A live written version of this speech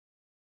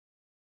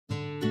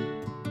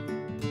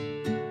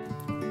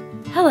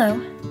Hello,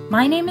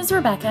 my name is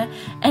Rebecca,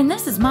 and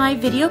this is my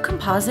video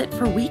composite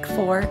for week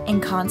 4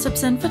 in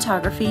Concepts in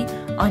Photography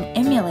on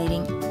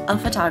emulating a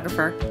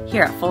photographer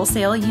here at Full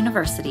Sail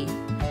University.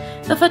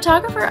 The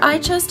photographer I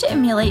chose to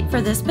emulate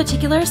for this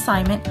particular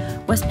assignment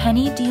was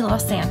Penny de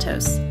Los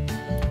Santos.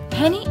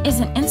 Penny is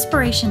an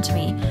inspiration to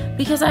me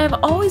because I have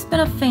always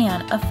been a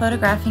fan of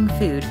photographing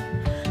food.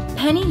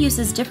 Penny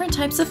uses different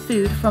types of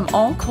food from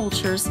all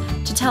cultures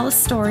to tell a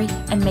story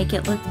and make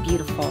it look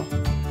beautiful.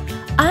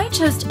 I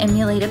chose to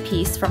emulate a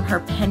piece from her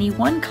Penny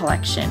One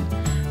collection,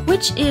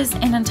 which is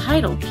an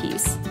untitled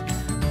piece,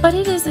 but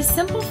it is a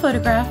simple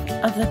photograph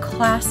of the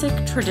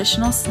classic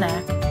traditional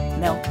snack,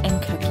 milk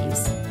and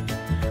cookies.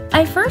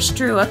 I first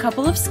drew a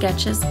couple of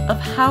sketches of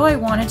how I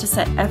wanted to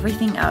set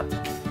everything up.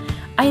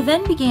 I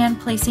then began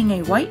placing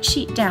a white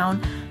sheet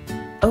down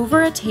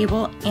over a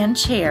table and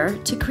chair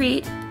to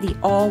create the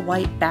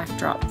all-white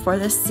backdrop for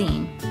this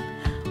scene.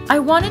 I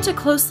wanted to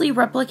closely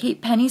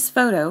replicate Penny's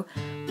photo,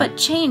 but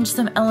change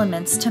some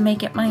elements to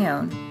make it my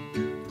own.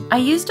 I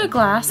used a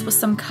glass with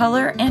some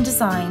color and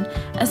design,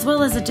 as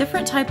well as a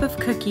different type of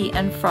cookie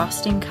and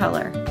frosting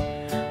color.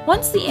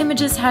 Once the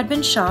images had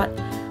been shot,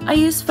 I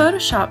used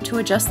Photoshop to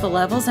adjust the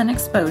levels and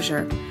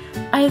exposure.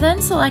 I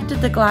then selected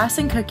the glass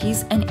and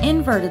cookies and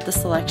inverted the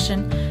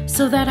selection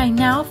so that I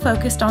now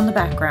focused on the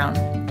background.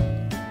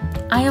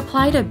 I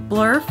applied a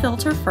blur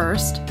filter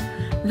first,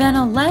 then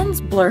a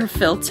lens blur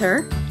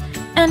filter,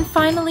 and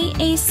finally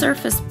a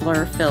surface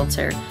blur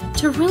filter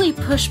to really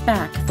push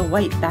back the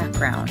white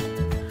background.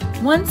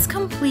 Once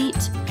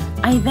complete,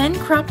 I then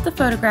cropped the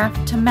photograph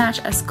to match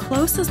as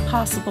close as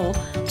possible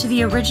to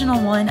the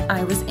original one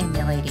I was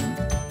emulating.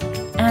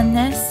 And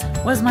this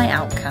was my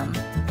outcome.